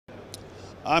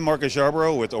I'm Marcus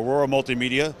Yarborough with Aurora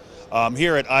Multimedia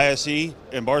here at ISE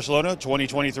in Barcelona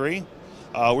 2023.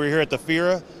 We're here at the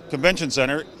FIRA Convention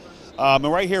Center, and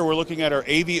right here we're looking at our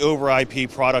AV over IP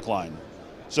product line.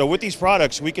 So with these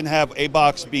products, we can have a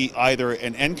box be either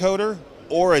an encoder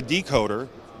or a decoder,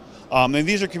 and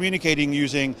these are communicating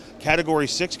using Category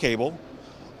 6 cable,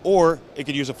 or it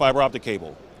could use a fiber optic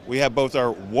cable. We have both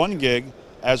our 1 gig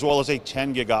as well as a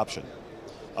 10 gig option.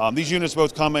 These units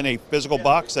both come in a physical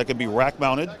box that can be rack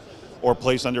mounted or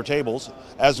placed under tables,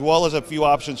 as well as a few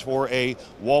options for a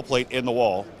wall plate in the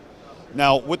wall.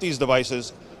 Now with these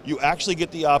devices, you actually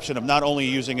get the option of not only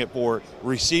using it for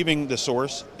receiving the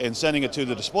source and sending it to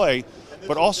the display,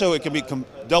 but also it can be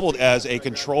doubled as a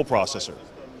control processor.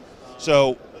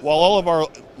 So while all of our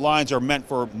lines are meant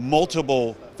for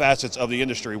multiple facets of the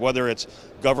industry, whether it's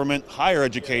government, higher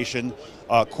education,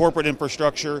 corporate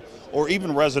infrastructure, or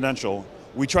even residential,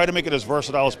 we try to make it as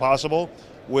versatile as possible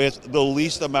with the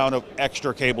least amount of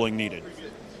extra cabling needed.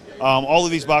 All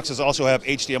of these boxes also have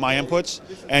HDMI inputs,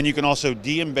 and you can also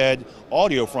de-embed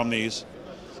audio from these.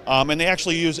 And they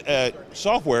actually use a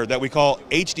software that we call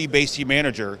HD-Base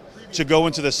Manager to go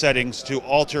into the settings to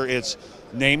alter its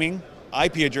naming,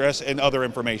 IP address, and other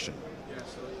information.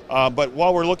 But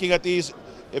while we're looking at these,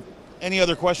 if any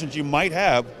other questions you might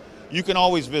have, you can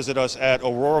always visit us at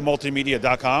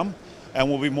auroramultimedia.com, and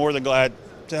we'll be more than glad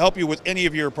to help you with any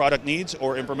of your product needs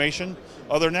or information.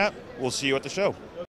 Other than that, we'll see you at the show.